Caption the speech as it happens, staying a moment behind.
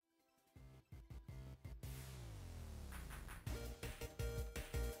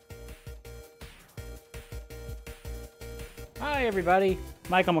Hi everybody,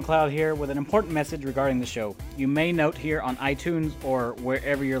 Michael McLeod here with an important message regarding the show. You may note here on iTunes or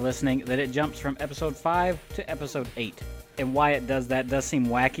wherever you're listening that it jumps from episode 5 to episode 8. And why it does that does seem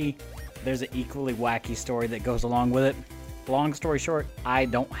wacky. There's an equally wacky story that goes along with it. Long story short, I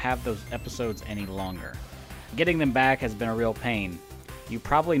don't have those episodes any longer. Getting them back has been a real pain. You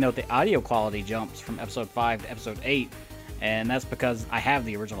probably note the audio quality jumps from episode 5 to episode 8, and that's because I have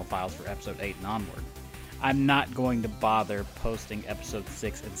the original files for episode 8 and onward. I'm not going to bother posting episodes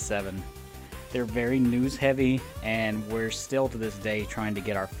 6 and 7. They're very news heavy, and we're still to this day trying to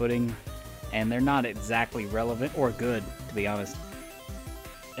get our footing, and they're not exactly relevant or good, to be honest.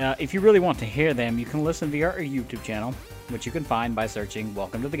 If you really want to hear them, you can listen via our YouTube channel, which you can find by searching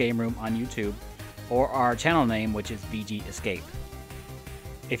Welcome to the Game Room on YouTube, or our channel name, which is VG Escape.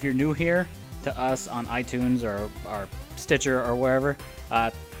 If you're new here to us on iTunes or Stitcher or wherever,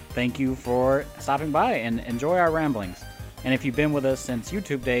 thank you for stopping by and enjoy our ramblings. And if you've been with us since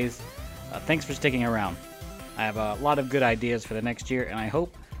YouTube days, thanks for sticking around. I have a lot of good ideas for the next year, and I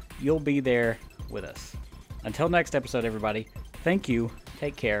hope you'll be there with us. Until next episode, everybody, thank you,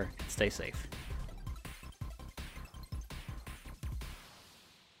 take care, and stay safe.